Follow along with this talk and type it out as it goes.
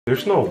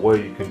There's no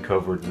way you can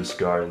cover this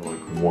guy in like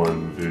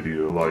one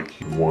video.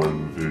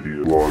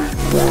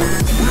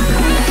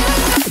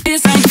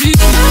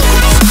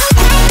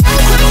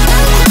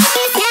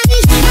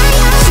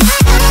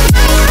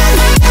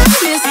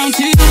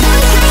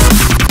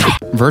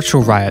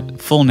 Virtual Riot,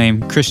 full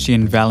name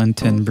Christian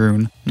Valentin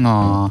Brun.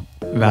 Aww,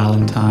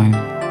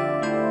 Valentine.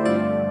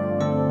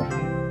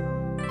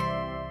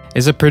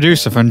 Is a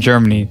producer from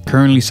Germany,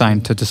 currently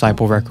signed to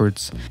Disciple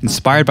Records.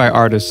 Inspired by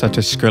artists such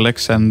as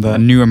Skrillex and the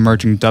new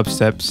emerging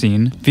dubstep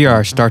scene,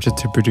 VR started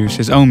to produce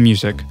his own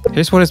music.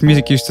 Here's what his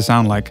music used to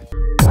sound like.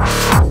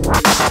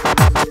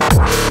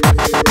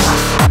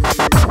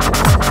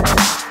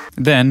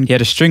 Then, he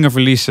had a string of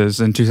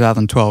releases in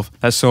 2012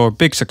 that saw a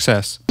big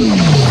success.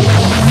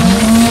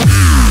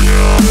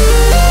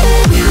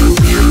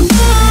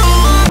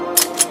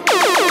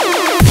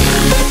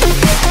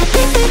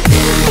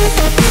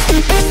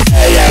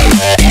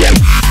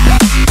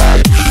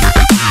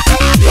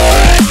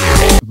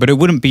 But it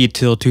wouldn't be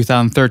till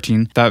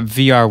 2013 that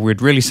VR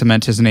would really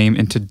cement his name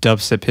into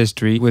dubstep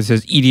history with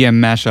his EDM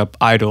mashup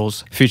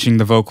Idols, featuring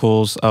the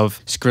vocals of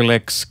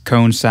Skrillex,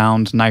 Cone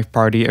Sound, Knife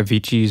Party,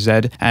 Avicii,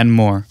 Zed, and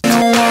more.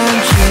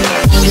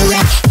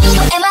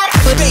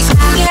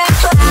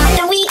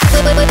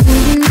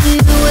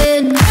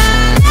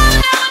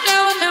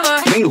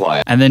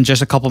 And then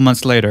just a couple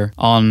months later,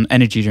 on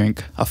Energy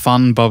Drink, a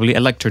fun, bubbly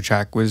electro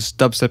track with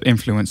dubstep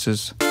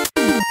influences.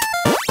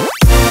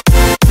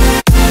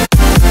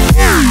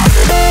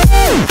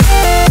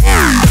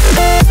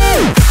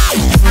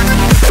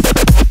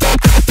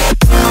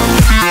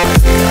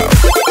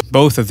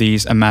 Both of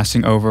these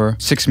amassing over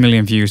 6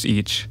 million views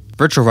each.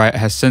 Virtual Riot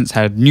has since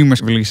had numerous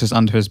releases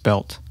under his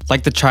belt.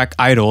 Like the track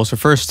Idols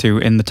refers to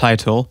in the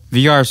title,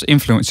 VR's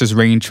influences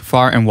range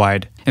far and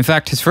wide. In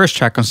fact, his first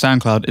track on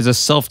SoundCloud is a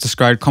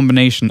self-described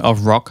combination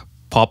of rock,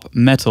 pop,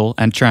 metal,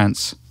 and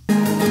trance. Wake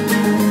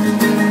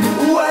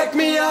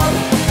me up,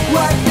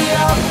 I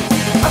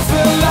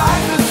feel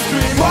like the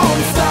stream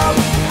won't stop.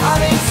 I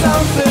need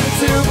something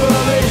to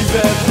believe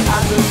in. I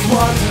just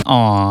want to...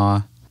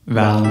 Aww,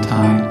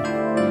 Valentine.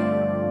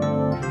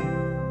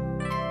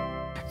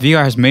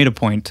 VR has made a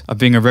point of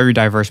being a very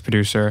diverse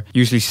producer,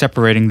 usually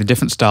separating the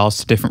different styles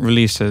to different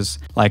releases,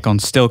 like on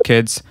Still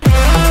Kids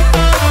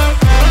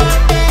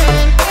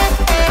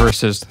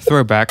versus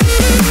Throwback,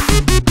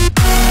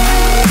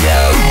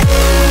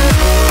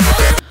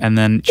 and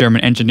then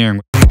German Engineering.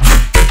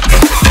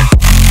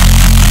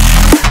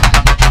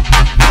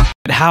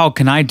 How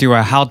can I do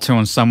a how-to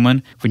on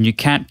someone when you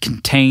can't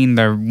contain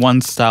their one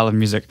style of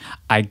music?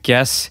 I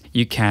guess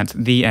you can't.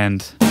 The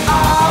end.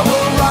 I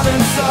will run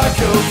in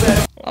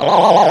circles.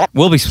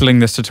 We'll be splitting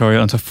this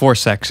tutorial into 4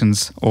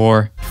 sections,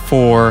 or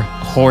 4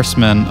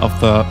 horsemen of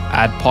the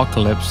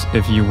adpocalypse,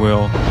 if you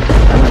will.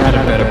 I tried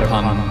a better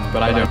pun,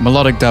 but I don't.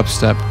 Melodic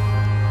dubstep,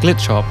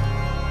 glitch hop,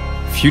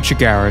 future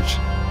garage,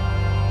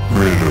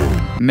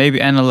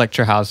 maybe an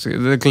electro house.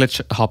 The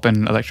glitch hop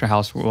and electro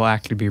house will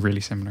actually be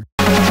really similar.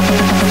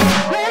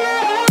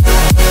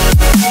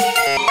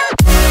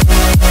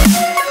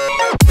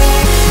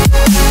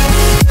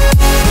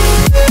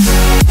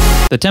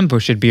 The tempo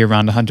should be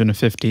around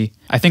 150.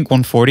 I think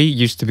 140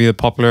 used to be the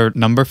popular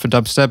number for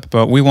dubstep,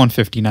 but we want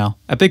 50 now.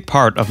 A big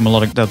part of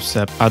melodic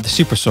dubstep are the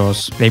super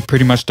saws. They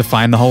pretty much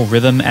define the whole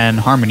rhythm and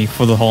harmony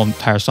for the whole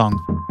entire song.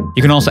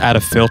 You can also add a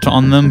filter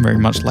on them, very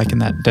much like in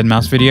that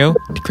deadmau5 video,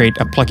 to create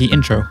a plucky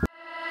intro.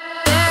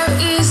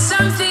 There is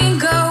something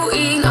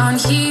going on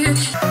here.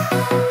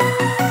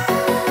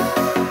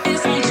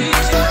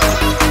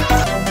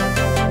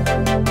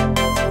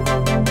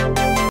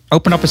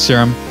 Open up a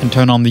serum and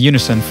turn on the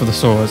unison for the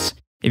saws.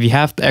 If you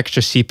have the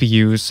extra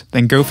CPUs,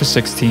 then go for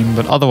 16,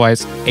 but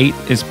otherwise 8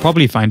 is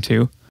probably fine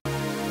too.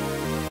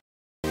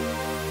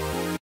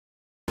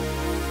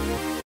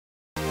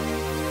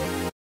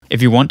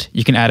 If you want,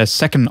 you can add a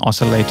second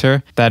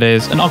oscillator that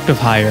is an octave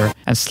higher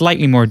and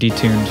slightly more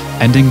detuned.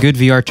 And in good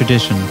VR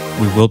tradition,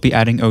 we will be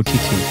adding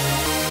OTT.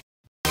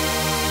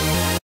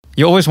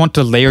 You always want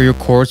to layer your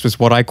chords with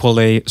what I call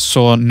a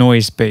saw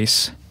noise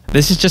base.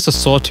 This is just a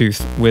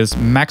sawtooth with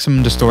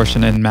maximum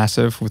distortion and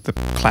massive with the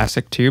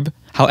classic tube.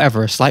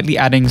 However, slightly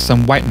adding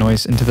some white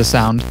noise into the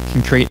sound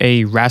can create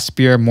a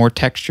raspier, more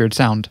textured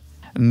sound.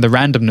 And the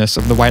randomness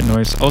of the white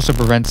noise also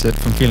prevents it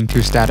from feeling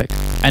too static.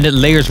 And it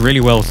layers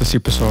really well with the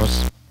super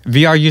saws.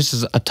 VR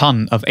uses a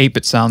ton of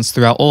 8-bit sounds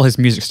throughout all his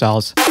music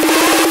styles.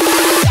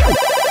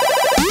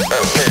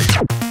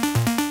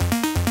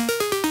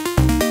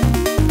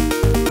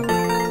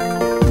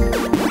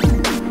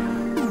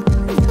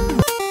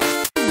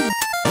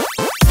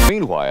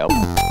 Meanwhile,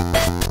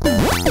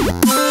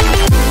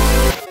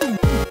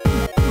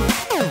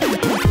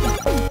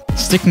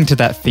 sticking to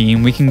that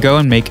theme, we can go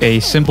and make a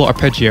simple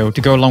arpeggio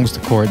to go along with the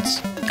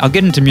chords. I'll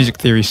get into music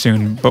theory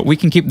soon, but we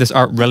can keep this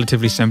art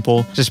relatively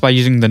simple just by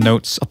using the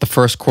notes of the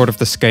first chord of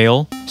the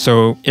scale.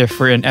 So if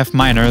we're in F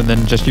minor,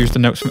 then just use the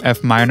notes from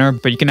F minor,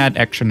 but you can add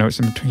extra notes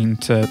in between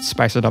to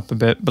spice it up a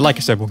bit. But like I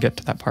said, we'll get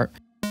to that part.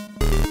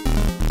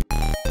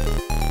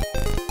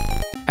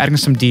 Adding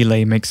some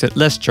delay makes it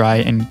less dry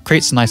and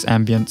creates a nice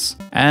ambience.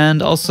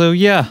 And also,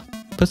 yeah,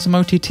 put some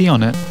OTT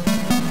on it.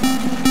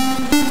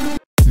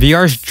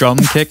 VR's drum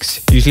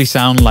kicks usually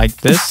sound like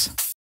this,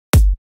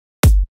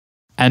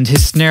 and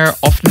his snare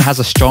often has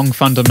a strong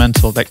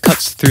fundamental that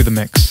cuts through the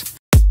mix.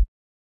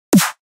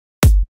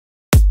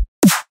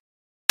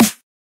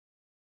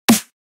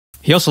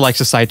 He also likes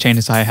to sidechain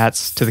his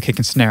hi-hats to the kick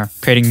and snare,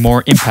 creating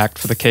more impact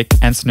for the kick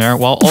and snare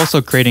while also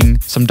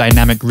creating some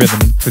dynamic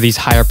rhythm for these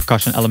higher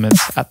percussion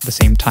elements at the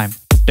same time.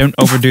 Don't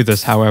overdo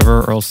this, however,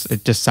 or else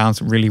it just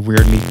sounds really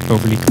weirdly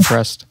overly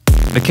compressed.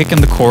 The kick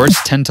and the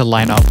chords tend to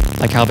line up,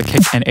 like how the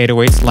kick and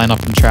 808s line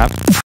up in trap.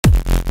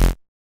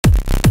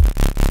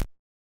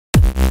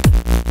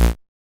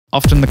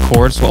 Often the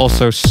chords will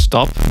also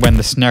stop when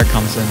the snare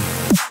comes in.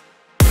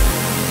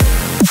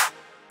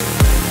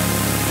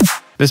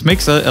 This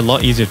makes it a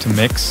lot easier to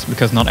mix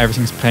because not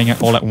everything's playing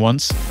it all at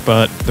once,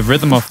 but the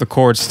rhythm of the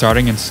chords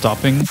starting and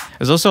stopping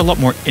is also a lot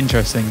more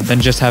interesting than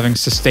just having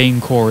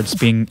sustained chords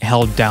being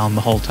held down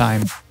the whole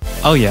time.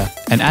 Oh yeah,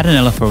 and add an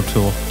LFO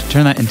tool to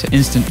turn that into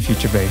instant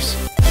future bass.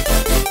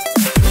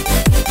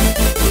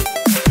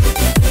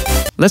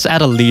 Let's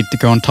add a lead to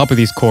go on top of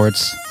these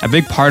chords. A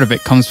big part of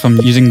it comes from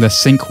using the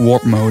sync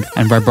warp mode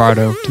and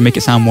vibrato to make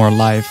it sound more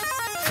alive.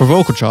 For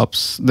vocal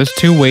chops, there's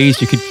two ways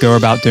you could go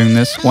about doing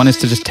this. One is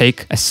to just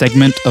take a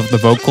segment of the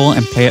vocal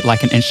and play it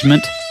like an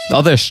instrument. The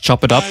other is to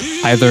chop it up,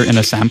 either in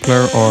a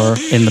sampler or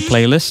in the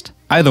playlist.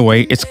 Either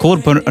way, it's cool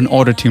to put an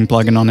auto-tune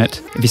plugin on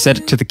it. If you set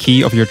it to the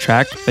key of your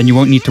track, then you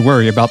won't need to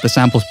worry about the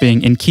samples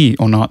being in key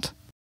or not.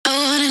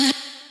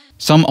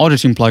 Some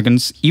auto-tune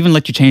plugins even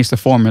let you change the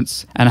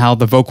formats and how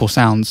the vocal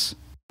sounds.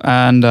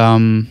 And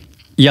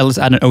yeah, let's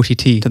add an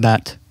OTT to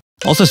that.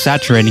 Also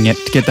saturating it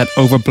to get that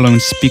overblown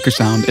speaker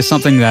sound is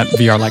something that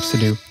VR likes to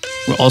do.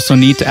 We'll also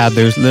need to add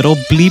those little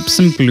bleeps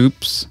and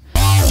bloops.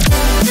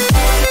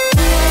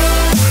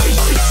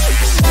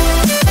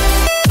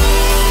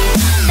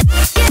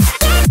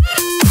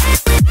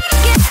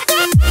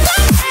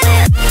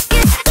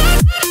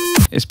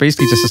 It's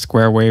basically just a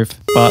square wave,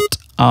 but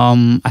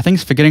I think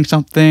it's forgetting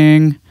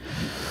something.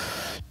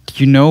 Do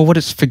you know what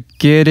it's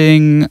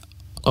forgetting?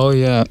 Oh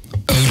yeah.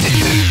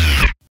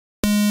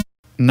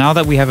 Now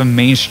that we have a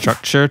main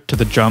structure to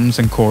the drums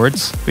and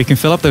chords, we can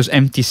fill up those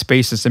empty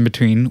spaces in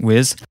between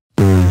with...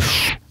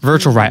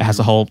 Virtual Riot has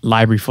a whole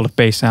library full of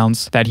bass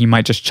sounds that he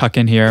might just chuck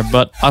in here,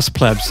 but us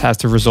plebs has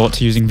to resort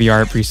to using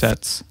VR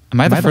presets. Am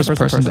I the first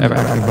person to ever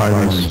actually buy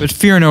this? But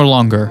fear no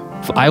longer,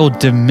 for I will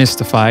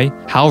demystify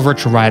how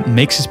Virtual Riot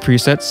makes his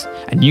presets,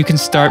 and you can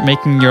start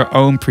making your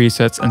own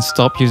presets and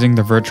stop using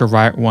the Virtual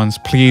Riot ones.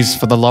 Please,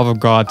 for the love of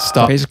God,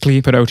 stop. Basically,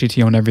 put OTT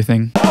on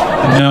everything.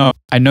 No,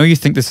 I know you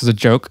think this is a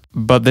joke,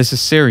 but this is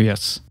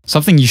serious.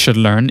 Something you should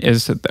learn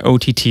is the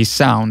OTT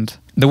sound.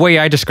 The way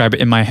I describe it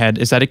in my head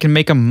is that it can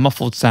make a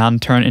muffled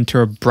sound turn into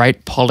a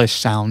bright, polished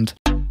sound.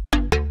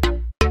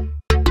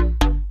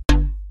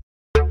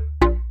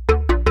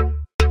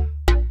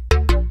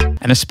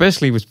 And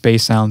especially with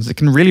bass sounds, it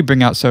can really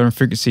bring out certain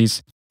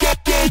frequencies.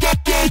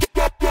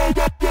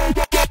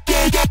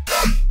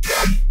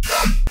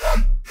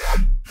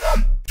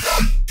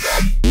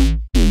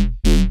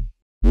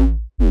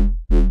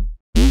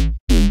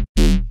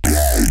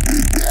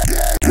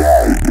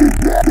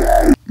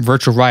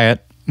 Virtual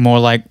Riot, more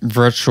like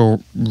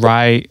Virtual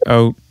Riot.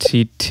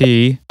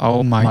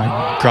 Oh my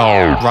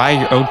god.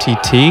 Riot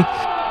OTT?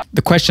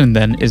 The question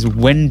then is,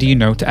 when do you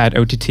know to add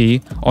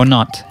OTT or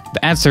not?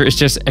 The answer is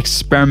just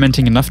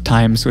experimenting enough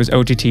times with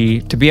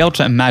OTT to be able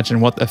to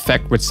imagine what the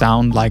effect would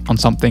sound like on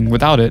something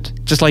without it.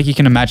 Just like you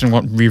can imagine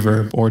what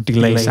reverb or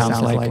delay sounds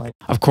like.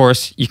 Of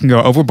course, you can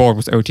go overboard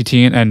with OTT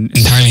and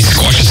entirely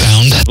squash a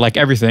sound. Like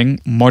everything,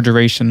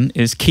 moderation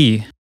is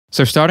key.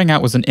 So starting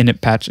out with an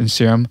init patch in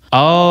Serum.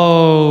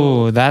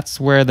 Oh, that's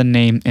where the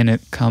name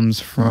init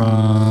comes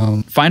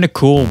from. Find a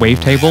cool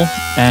wavetable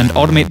and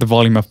automate the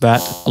volume of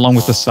that along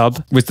with the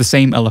sub with the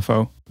same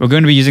LFO. We're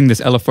going to be using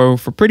this LFO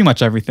for pretty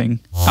much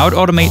everything. I would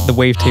automate the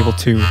wavetable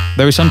too,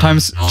 though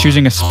sometimes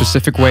choosing a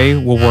specific way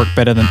will work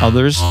better than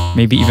others,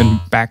 maybe even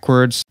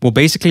backwards. We'll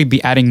basically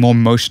be adding more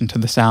motion to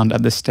the sound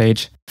at this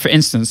stage. For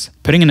instance,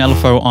 putting an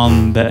LFO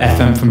on the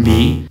FM from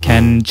B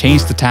can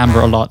change the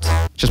timbre a lot.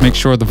 Just make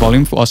sure the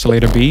volume for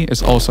oscillator B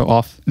is also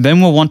off. Then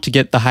we'll want to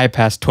get the high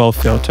pass 12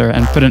 filter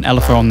and put an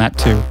LFO on that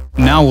too.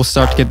 Now we'll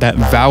start to get that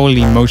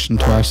vowel-y motion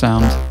to our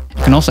sound.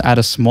 You can also add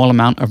a small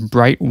amount of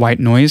bright white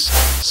noise.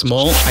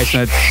 Small, I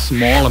said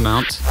small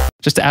amount.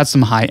 Just to add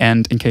some high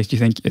end in case you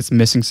think it's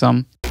missing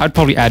some. I'd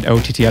probably add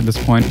OTT at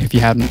this point if you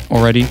hadn't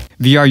already.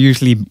 VR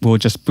usually will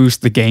just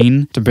boost the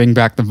gain to bring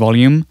back the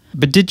volume.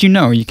 But did you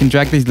know you can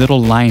drag these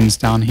little lines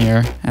down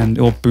here and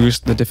it will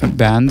boost the different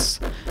bands?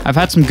 I've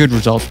had some good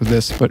results with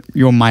this, but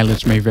your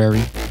mileage may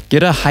vary.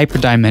 Get a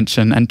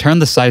hyperdimension and turn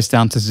the size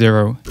down to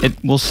 0.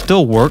 It will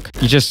still work,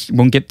 you just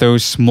won't get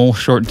those small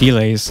short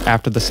delays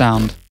after the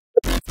sound.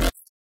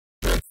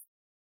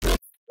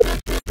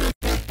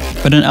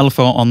 Put an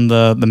LFO on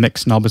the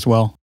mix knob as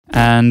well.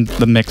 and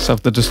the mix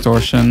of the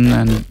distortion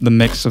and the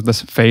mix of the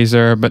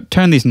phaser, but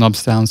turn these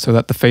knobs down so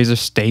that the phaser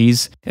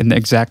stays in the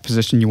exact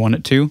position you want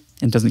it to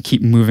and doesn't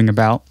keep moving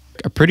about.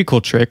 A pretty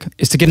cool trick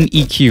is to get an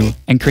EQ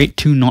and create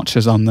 2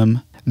 notches on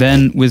them.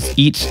 Then with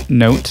each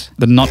note,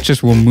 the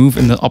notches will move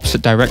in the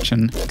opposite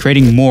direction,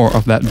 creating more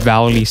of that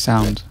vowel-y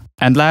sound.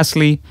 And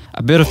lastly,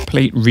 a bit of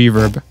plate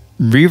reverb.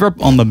 Reverb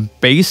on the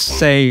bass,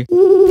 say,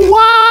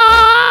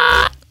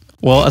 what?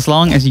 Well, as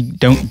long as you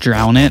don't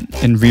drown it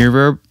in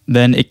reverb,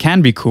 then it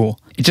can be cool.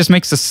 It just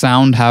makes the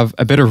sound have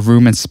a bit of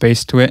room and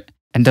space to it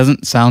and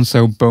doesn't sound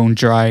so bone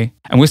dry.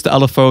 And with the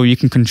LFO, you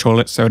can control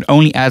it so it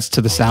only adds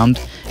to the sound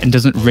and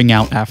doesn't ring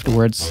out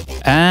afterwards.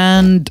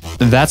 And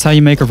that's how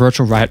you make a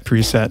virtual Riot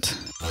preset.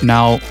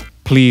 Now,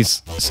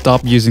 please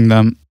stop using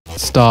them.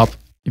 Stop.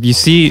 If you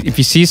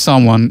see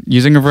someone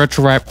using a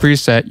virtual Riot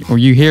preset or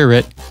you hear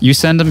it, you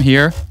send them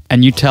here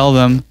and you tell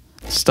them,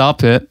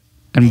 stop it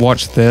and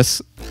watch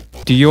this.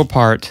 Do your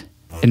part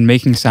in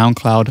making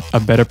SoundCloud a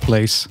better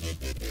place.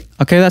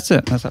 Okay, that's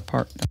it. That's that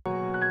part.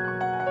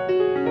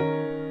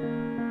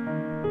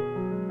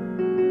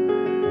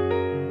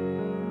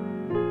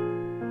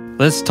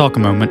 Let's talk a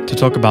moment to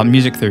talk about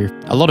music theory.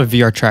 A lot of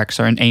VR tracks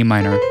are in A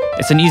minor.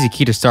 It's an easy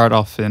key to start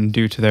off in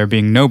due to there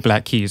being no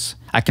black keys.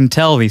 I can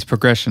tell these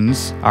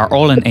progressions are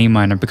all in A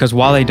minor because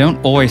while they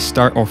don't always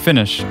start or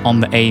finish on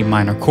the A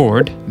minor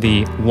chord,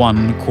 the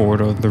 1 chord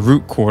or the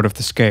root chord of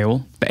the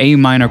scale, the A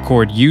minor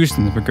chord used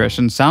in the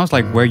progression sounds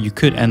like where you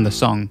could end the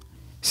song.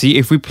 See,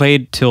 if we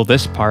played till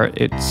this part,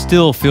 it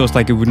still feels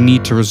like it would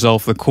need to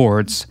resolve the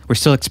chords. We're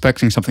still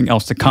expecting something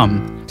else to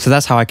come. So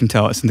that's how I can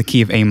tell it's in the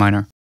key of A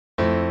minor.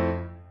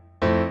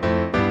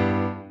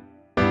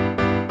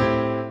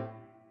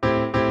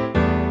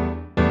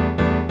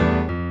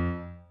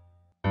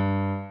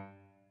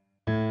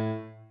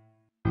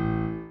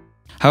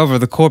 However,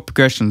 the chord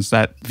progressions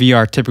that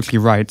VR typically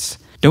writes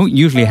don't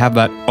usually have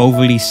that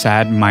overly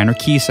sad minor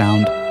key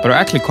sound, but are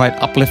actually quite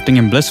uplifting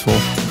and blissful.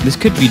 This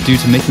could be due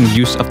to making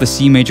use of the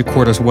C major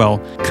chord as well,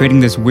 creating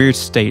this weird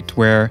state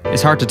where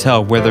it's hard to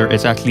tell whether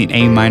it's actually an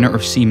A minor or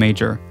C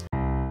major.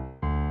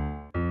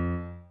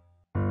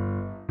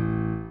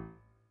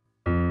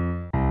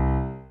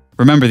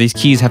 Remember, these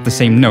keys have the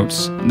same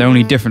notes, the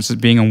only difference is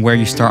being on where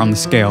you start on the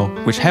scale,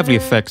 which heavily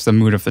affects the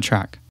mood of the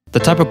track. The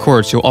type of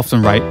chords you'll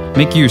often write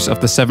make use of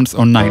the 7th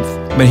or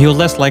 9th, but he'll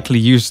less likely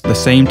use the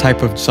same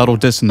type of subtle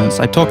dissonance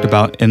I talked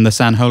about in the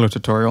San Holo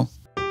tutorial.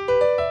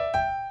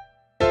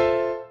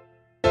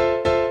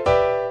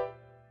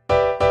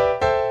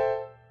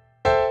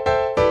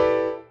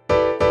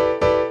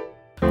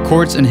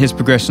 Chords in his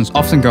progressions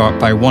often go up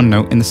by 1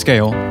 note in the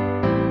scale.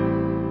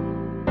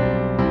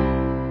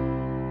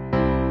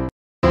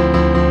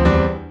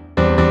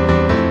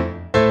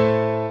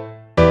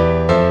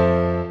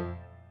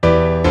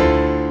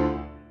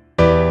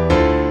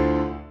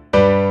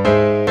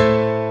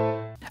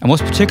 And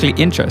what's particularly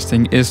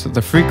interesting is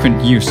the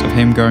frequent use of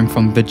him going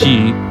from the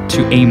G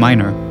to A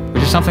minor,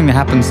 which is something that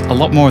happens a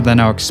lot more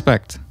than I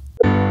expect.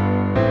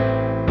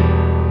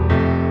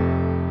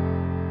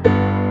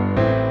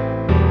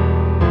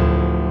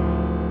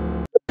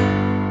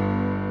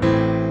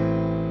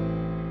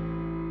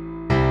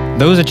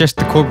 Those are just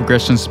the chord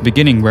progressions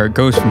beginning where it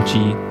goes from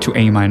G to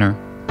A minor.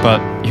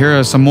 But here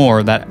are some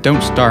more that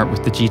don't start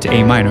with the G to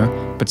A minor,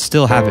 but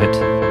still have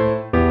it.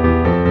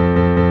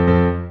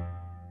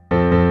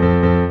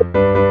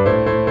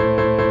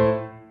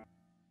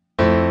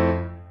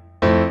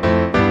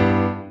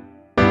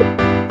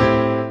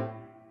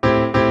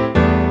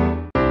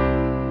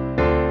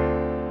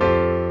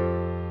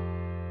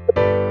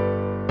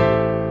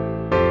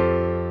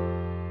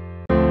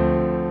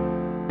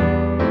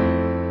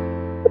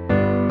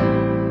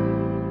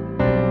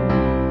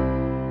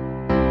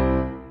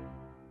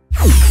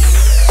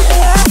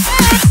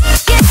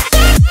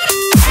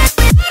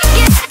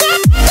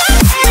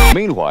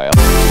 Meanwhile,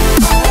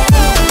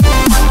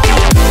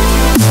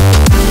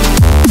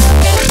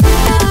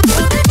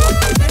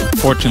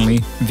 Fortunately,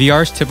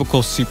 VR's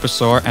typical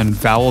supersaw and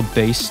vowel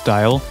bass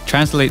style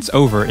translates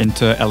over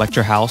into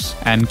electro house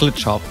and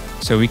glitch hop,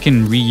 so we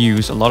can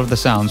reuse a lot of the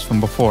sounds from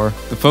before.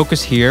 The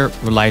focus here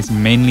relies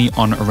mainly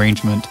on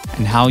arrangement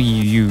and how you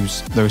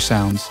use those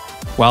sounds.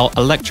 While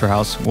electro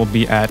house will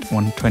be at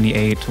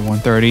 128 to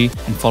 130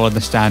 and follow the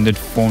standard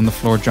 4 on the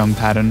floor drum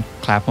pattern,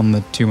 clap on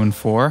the 2 and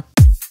 4.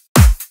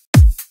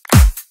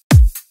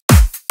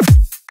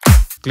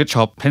 Glitch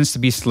hop tends to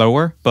be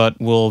slower, but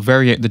will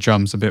variate the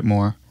drums a bit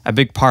more. A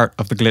big part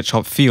of the glitch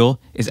hop feel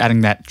is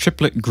adding that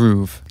triplet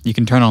groove. You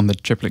can turn on the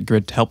triplet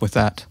grid to help with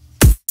that.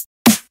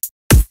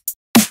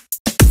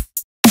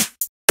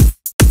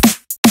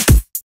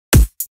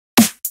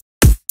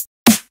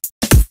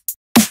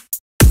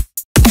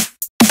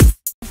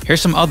 Here's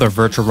some other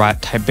virtual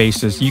Riot type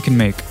basses you can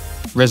make.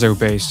 Rezo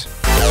bass.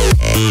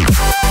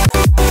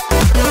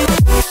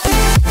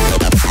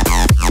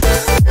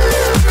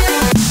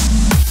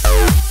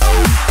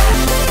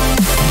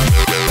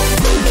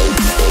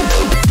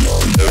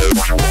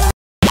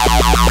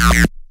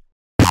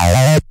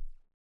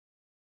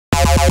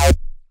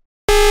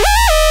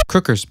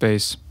 Crooker's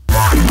bass.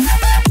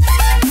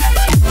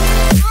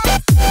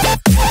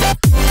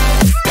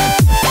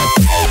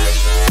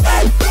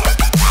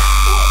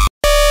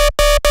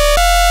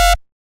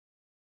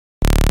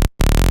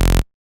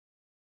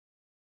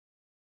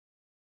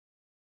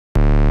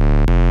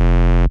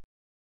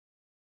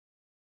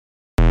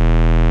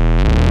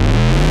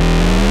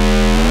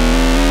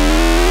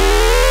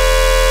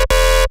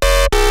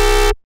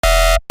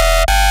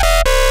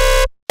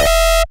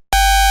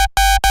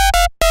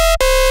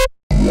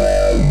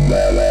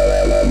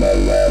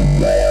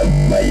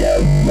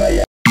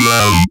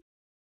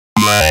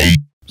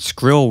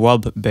 Skrill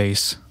Wub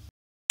Bass.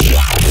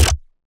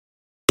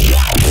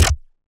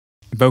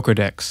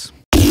 Vocodex.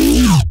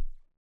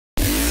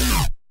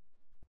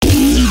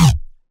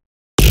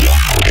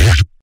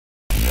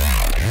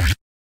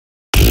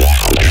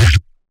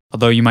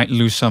 Although you might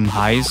lose some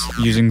highs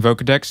using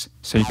Vocodex,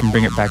 so you can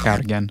bring it back out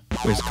again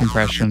with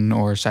compression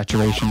or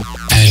saturation.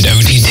 And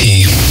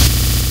OTT.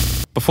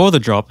 Before the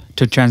drop,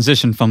 to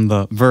transition from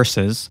the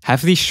verses,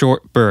 have these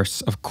short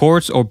bursts of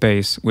chords or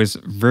bass with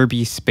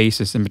verby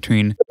spaces in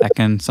between that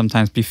can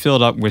sometimes be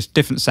filled up with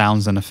different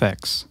sounds and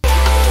effects.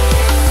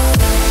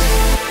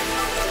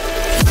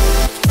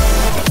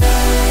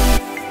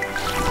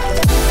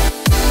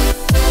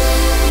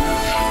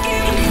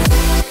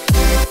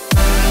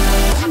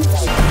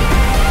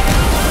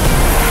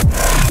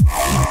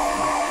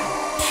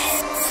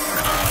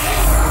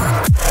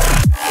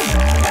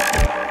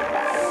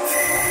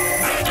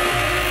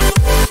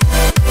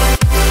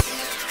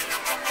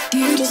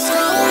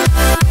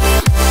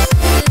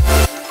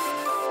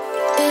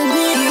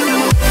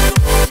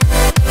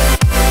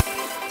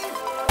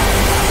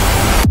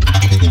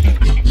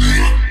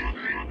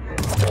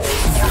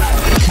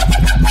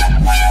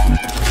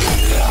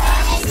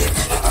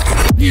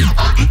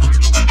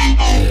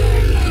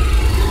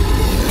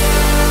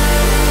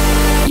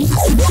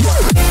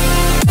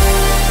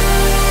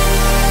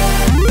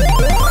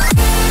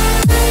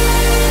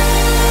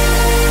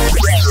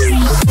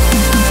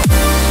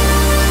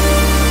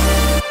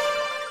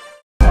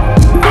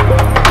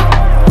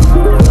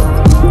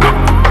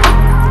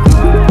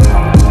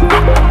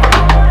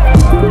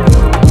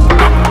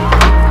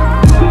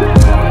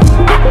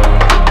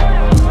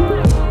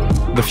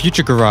 The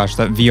future garage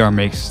that VR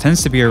makes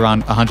tends to be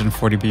around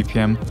 140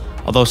 BPM,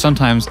 although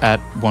sometimes at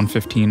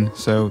 115,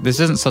 so this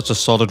isn't such a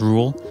solid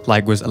rule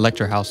like with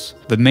Electro House.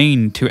 The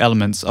main two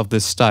elements of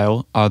this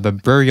style are the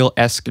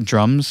burial-esque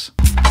drums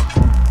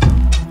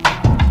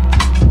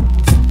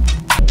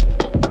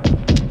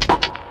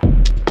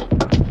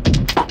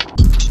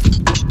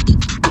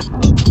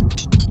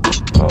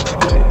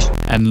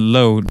and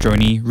low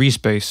drony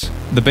respace.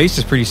 The bass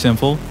is pretty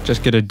simple,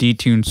 just get a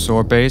detuned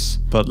soar bass,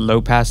 but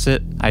low pass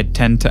it, I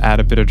tend to add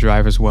a bit of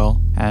drive as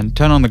well, and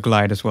turn on the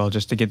glide as well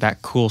just to get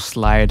that cool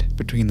slide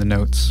between the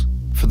notes.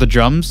 For the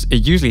drums,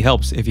 it usually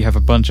helps if you have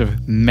a bunch of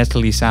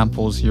metally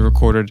samples you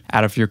recorded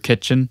out of your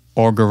kitchen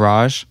or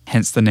garage,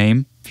 hence the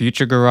name,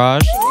 Future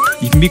Garage.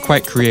 You can be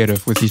quite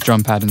creative with these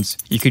drum patterns.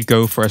 You could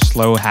go for a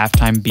slow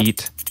halftime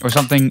beat, or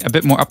something a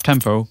bit more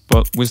up-tempo,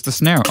 but with the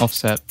snare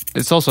offset.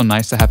 It's also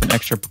nice to have an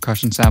extra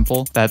percussion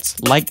sample that's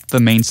like the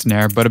main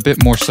snare, but a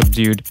bit more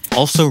subdued.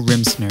 Also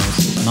rim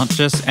snares, not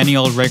just any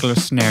old regular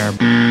snare,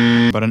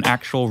 but an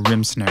actual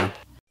rim snare.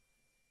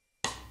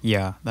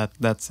 Yeah,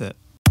 that's it.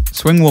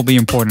 Swing will be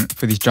important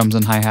for these drums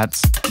and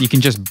hi-hats. You can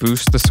just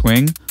boost the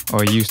swing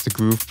or use the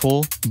groove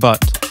pull,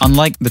 but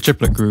unlike the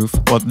triplet groove,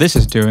 what this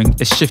is doing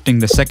is shifting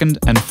the 2nd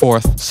and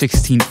 4th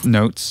 16th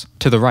notes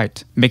to the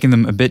right, making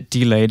them a bit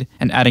delayed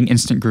and adding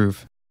instant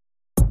groove.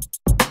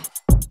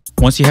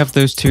 Once you have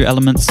those two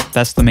elements,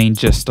 that's the main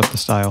gist of the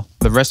style.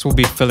 The rest will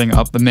be filling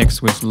up the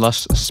mix with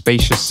lush,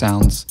 spacious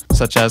sounds,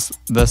 such as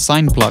the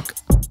sine pluck.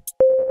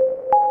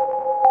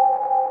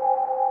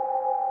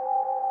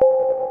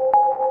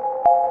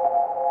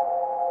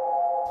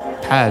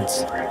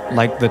 Pads,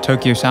 like the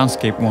Tokyo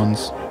Soundscape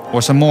ones,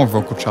 or some more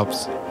vocal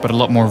chops, but a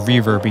lot more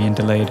reverby and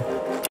delayed.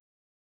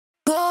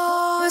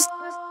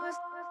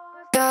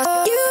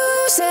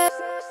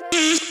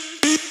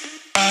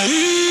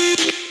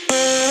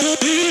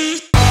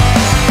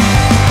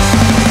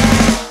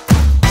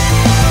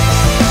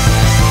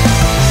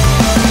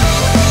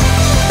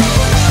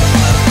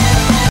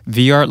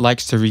 VR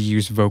likes to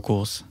reuse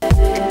vocals.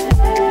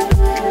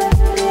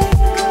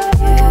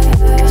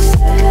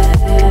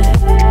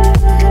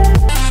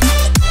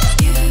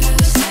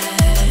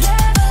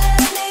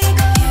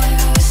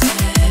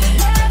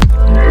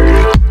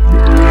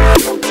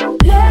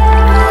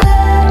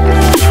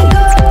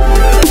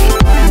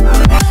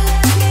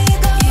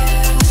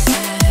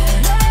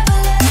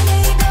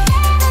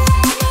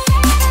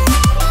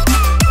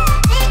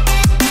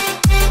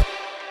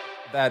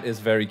 That is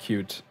very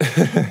cute.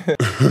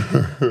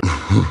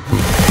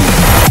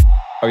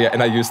 Oh yeah,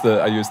 and I use the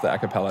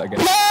acapella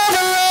again.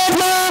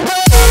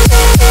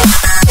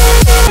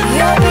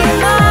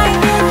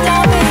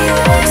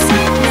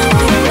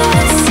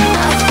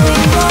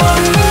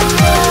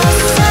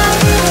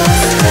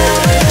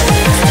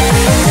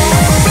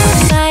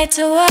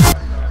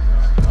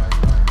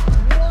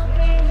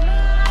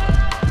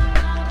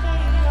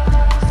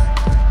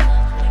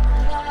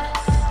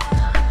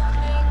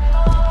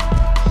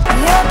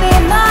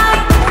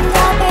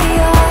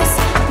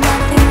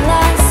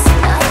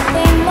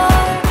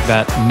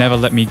 Never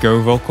Let Me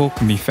Go vocal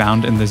can be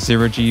found in the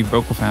 0G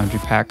Vocal Foundry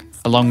pack,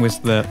 along with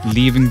the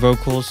leaving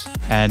vocals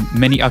and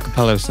many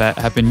acapellas that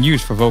have been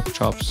used for vocal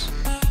chops.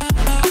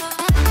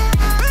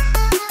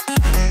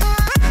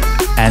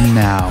 And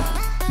now,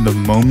 the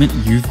moment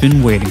you've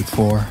been waiting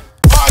for.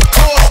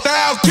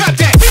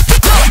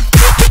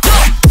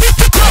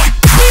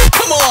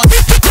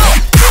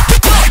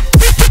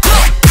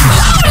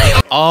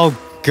 Oh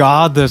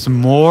god, there's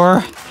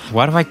more?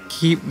 Why do I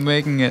keep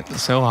making it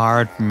so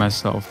hard for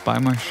myself? Buy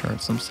my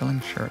shirts, I'm selling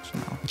shirts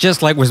now.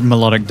 Just like with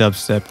melodic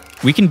dubstep,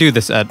 we can do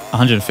this at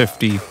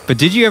 150, but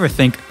did you ever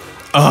think,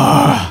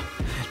 ugh,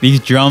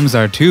 these drums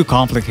are too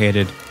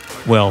complicated?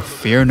 Well,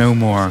 fear no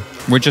more.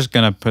 We're just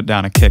gonna put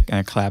down a kick and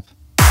a clap.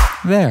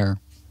 There.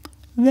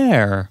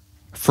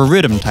 For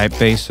rhythm type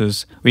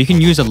basses, we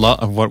can use a lot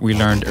of what we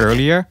learned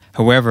earlier.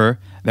 However,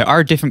 there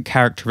are different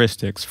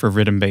characteristics for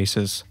rhythm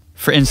basses.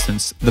 For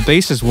instance, the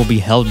basses will be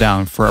held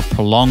down for a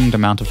prolonged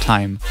amount of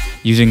time,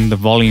 using the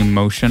volume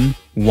motion,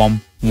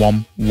 whom,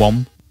 whum,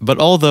 whum.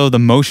 But although the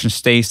motion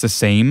stays the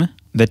same,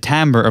 the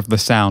timbre of the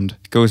sound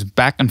goes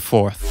back and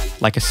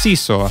forth, like a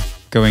seesaw,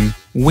 going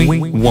wing,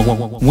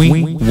 whum,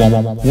 wing,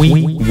 whum,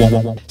 wing,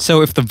 whum.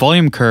 So if the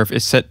volume curve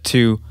is set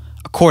to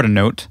a quarter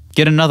note,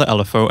 get another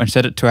LFO and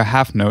set it to a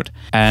half note,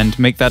 and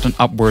make that an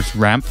upwards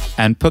ramp,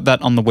 and put that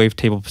on the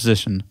wavetable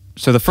position.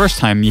 So the first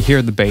time you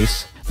hear the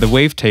bass, the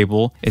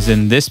wavetable is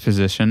in this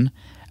position,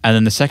 and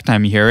then the second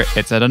time you hear it,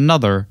 it's at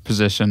another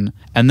position,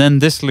 and then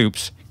this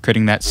loops,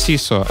 creating that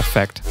seesaw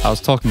effect I was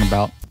talking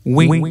about.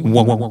 Wing,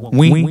 wong,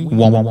 wing,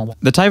 wong.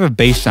 The type of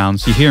bass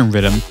sounds you hear in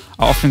rhythm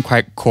are often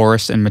quite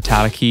chorus and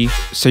metallic-y,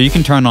 so you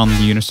can turn on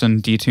the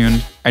unison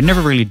detune. I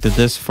never really did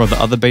this for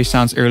the other bass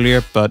sounds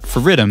earlier, but for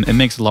rhythm it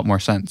makes a lot more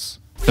sense.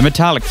 The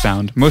metallic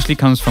sound mostly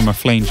comes from a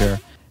flanger.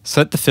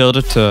 Set the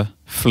filter to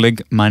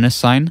flig minus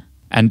sign,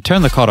 and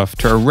turn the cutoff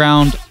to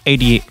around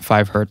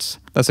 88.5 Hz.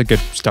 That's a good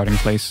starting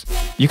place.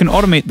 You can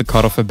automate the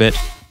cutoff a bit,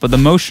 but the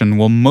motion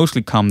will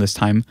mostly come this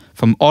time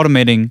from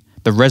automating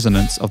the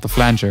resonance of the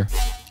flanger.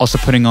 Also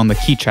putting on the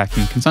key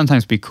tracking can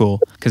sometimes be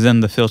cool, because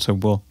then the filter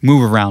will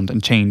move around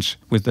and change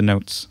with the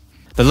notes.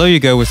 The lower you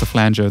go with the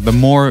flanger, the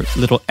more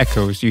little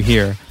echoes you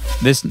hear.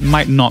 This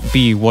might not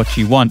be what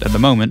you want at the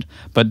moment,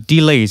 but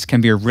delays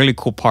can be a really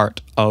cool part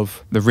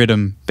of the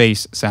rhythm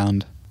bass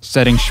sound.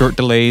 Setting short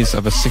delays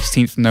of a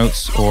 16th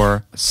notes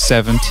or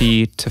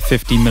 70 to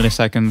 50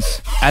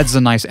 milliseconds adds a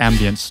nice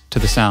ambience to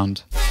the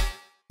sound.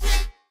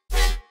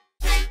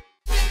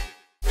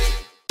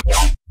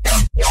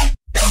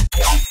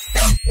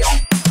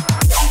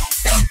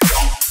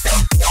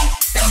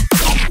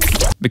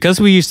 Because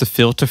we use the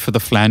filter for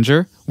the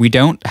flanger, we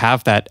don't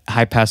have that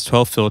high pass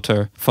 12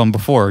 filter from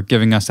before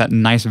giving us that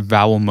nice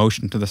vowel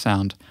motion to the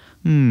sound.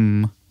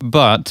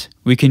 But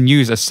we can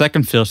use a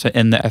second filter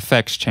in the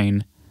effects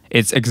chain.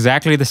 It's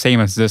exactly the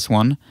same as this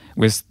one,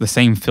 with the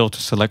same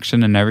filter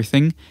selection and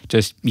everything,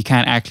 just you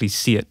can't actually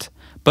see it.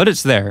 But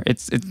it's there,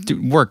 it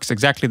works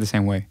exactly the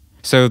same way.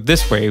 So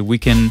this way we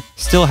can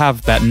still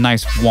have that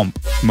nice whomp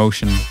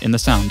motion in the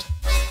sound.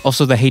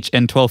 Also the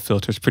HN12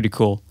 filter is pretty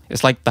cool.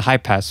 It's like the high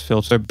pass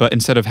filter, but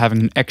instead of having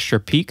an extra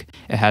peak,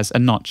 it has a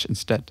notch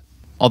instead.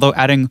 Although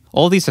adding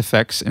all these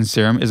effects in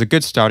Serum is a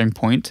good starting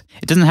point,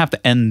 it doesn't have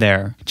to end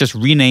there. Just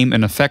rename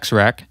an effects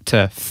rack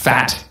to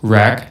Fat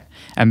Rack,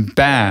 and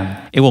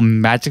bam, it will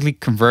magically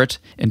convert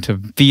into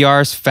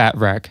VR's Fat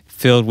Rack,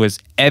 filled with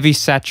every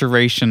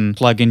saturation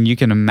plugin you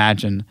can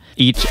imagine,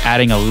 each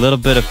adding a little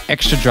bit of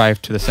extra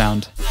drive to the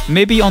sound.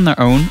 Maybe on their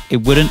own,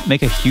 it wouldn't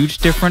make a huge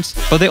difference,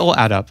 but they all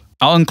add up.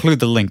 I'll include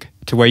the link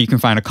to where you can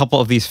find a couple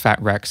of these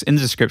Fat Racks in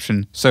the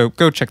description, so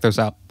go check those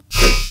out.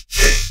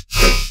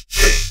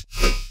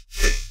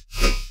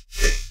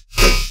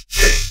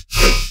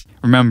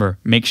 Remember,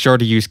 make sure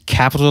to use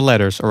capital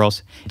letters or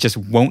else it just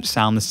won't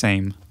sound the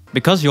same.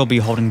 Because you'll be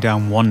holding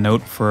down one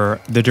note for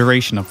the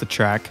duration of the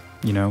track,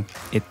 you know,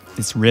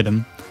 it's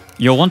rhythm,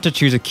 you'll want to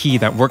choose a key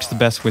that works the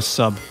best with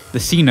sub. The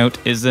C note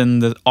is in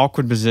the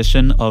awkward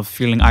position of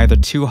feeling either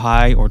too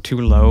high or too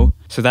low,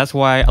 so that's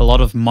why a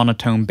lot of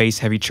monotone bass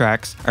heavy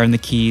tracks are in the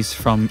keys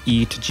from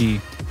E to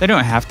G. They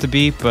don't have to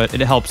be, but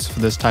it helps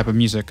for this type of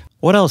music.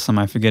 What else am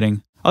I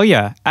forgetting? Oh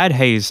yeah, add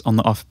haze on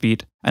the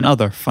offbeat and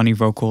other funny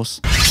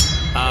vocals.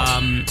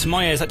 To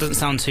my ears that doesn't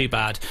sound too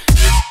bad.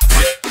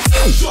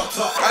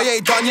 I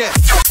ain't done yet.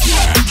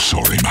 I'm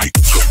sorry, mate.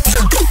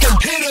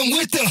 Hit him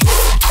with the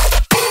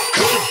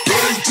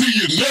bang to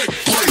your neck.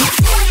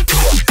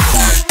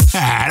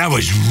 That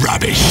was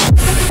rubbish.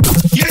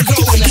 You're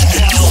going to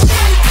hell.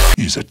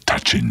 Here's a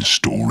touching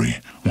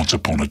story. Once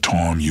upon a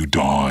time you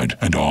died,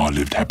 and I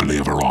lived happily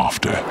ever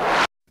after.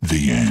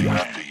 The end.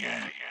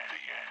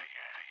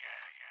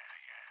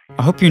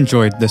 I hope you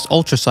enjoyed this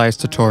ultra-sized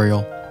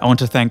tutorial. I want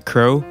to thank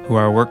Crow, who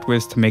I worked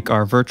with to make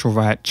our Virtual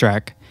Riot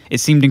track. It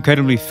seemed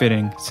incredibly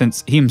fitting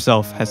since he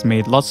himself has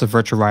made lots of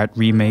Virtual Riot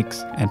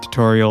remakes and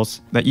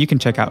tutorials that you can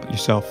check out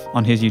yourself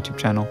on his YouTube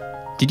channel.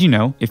 Did you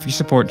know if you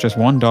support just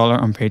 $1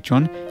 on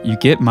Patreon, you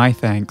get my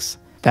thanks?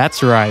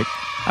 That's right.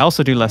 I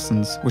also do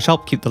lessons, which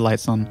help keep the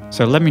lights on,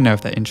 so let me know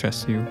if that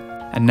interests you.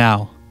 And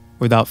now,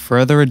 without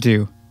further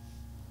ado,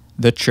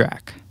 the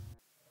track.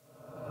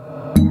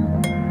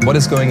 What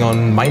is going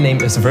on? My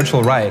name is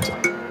Virtual Riot.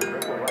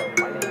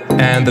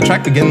 And the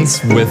track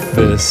begins with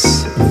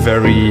this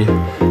very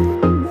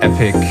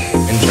epic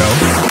intro.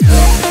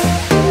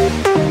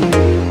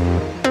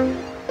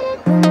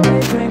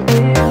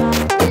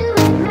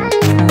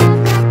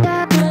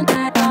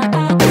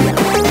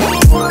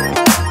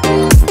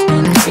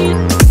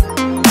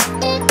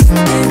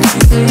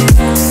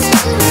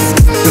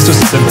 It's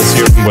just cymbals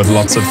here with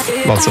lots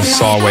of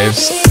saw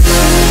waves.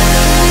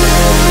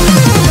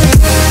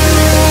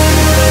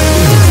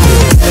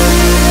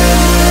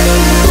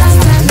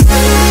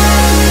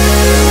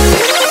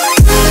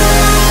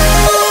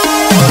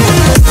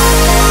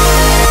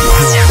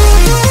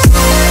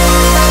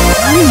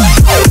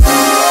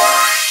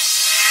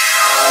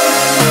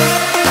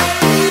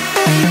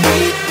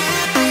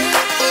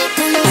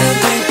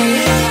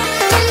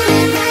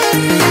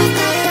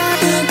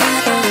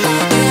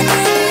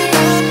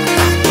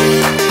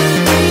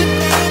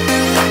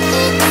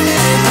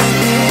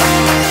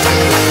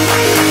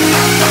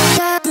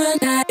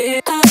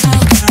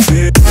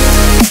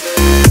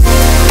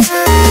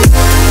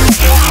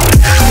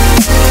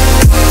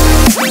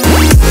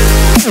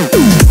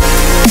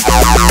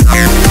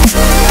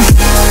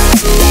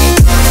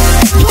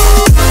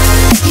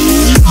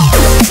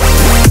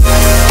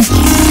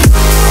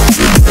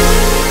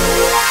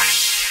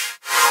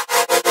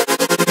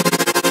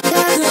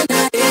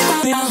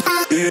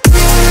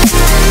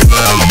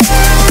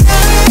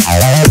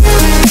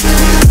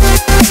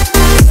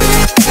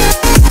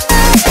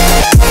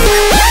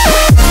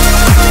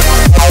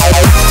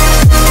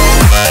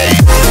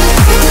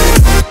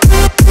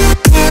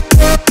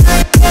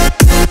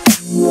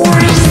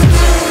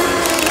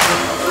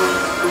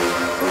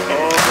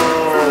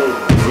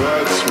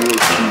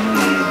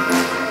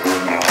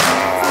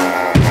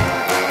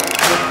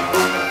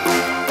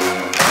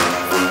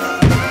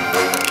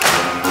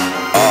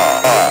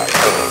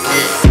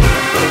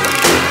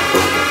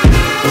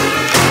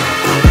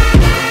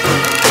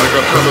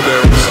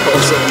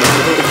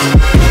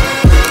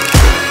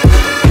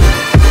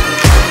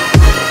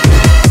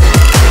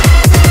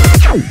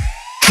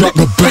 Drop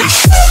the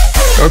bass.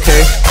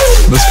 Okay,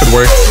 this could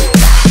work.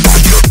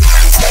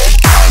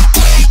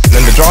 And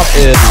then the drop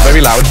is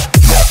very loud.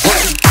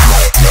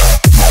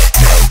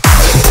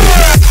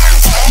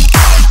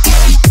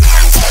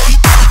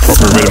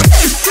 Proper rhythm.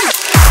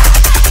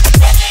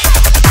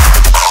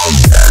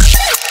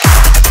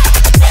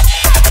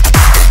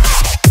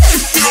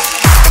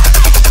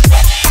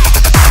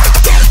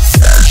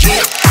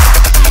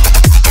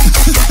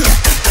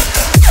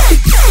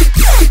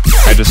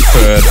 I just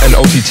put an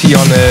OTT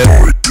on it.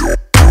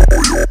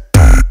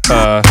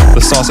 The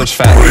sausage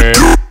fattener.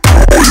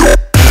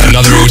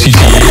 Another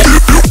OTT.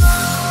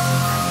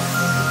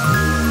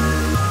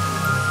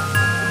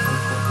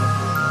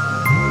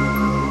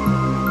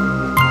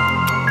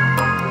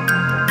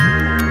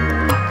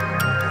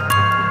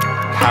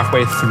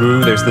 Halfway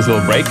through, there's this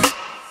little break.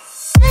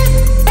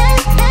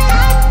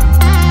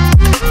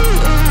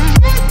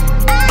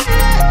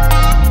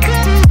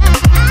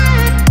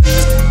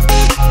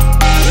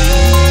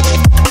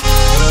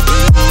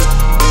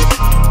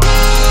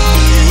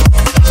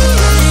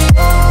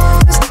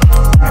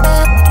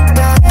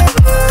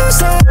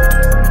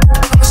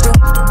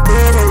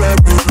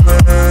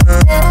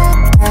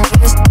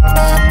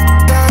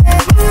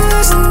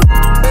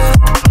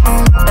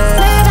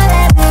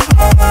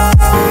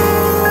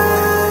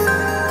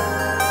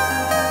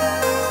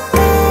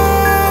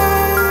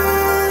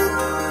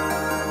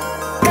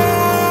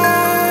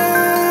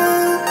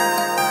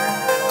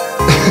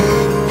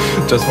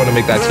 Just want to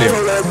make that clear.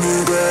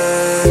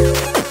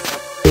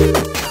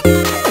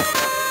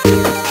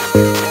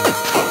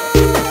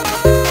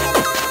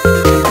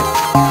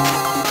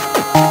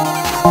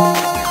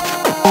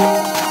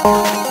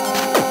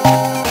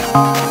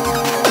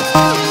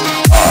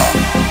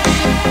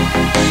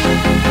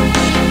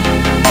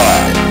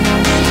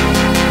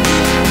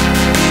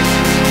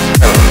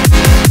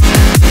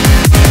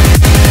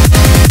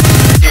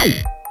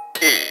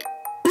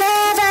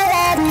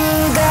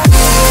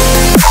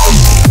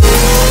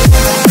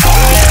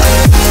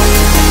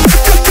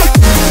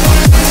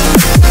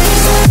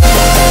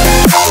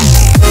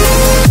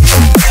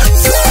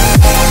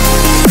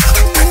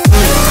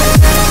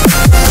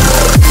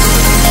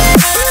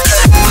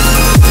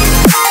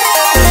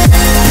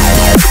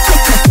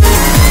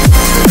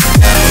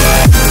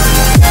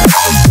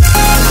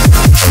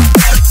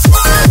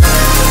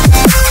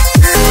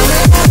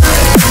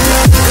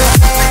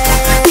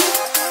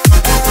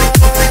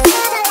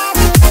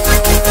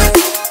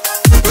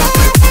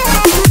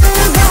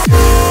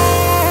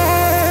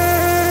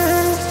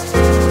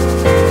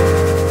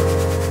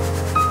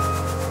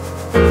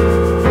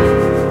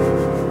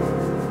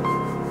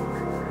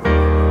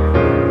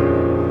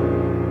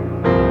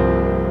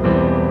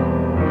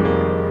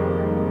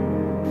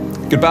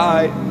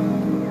 Goodbye.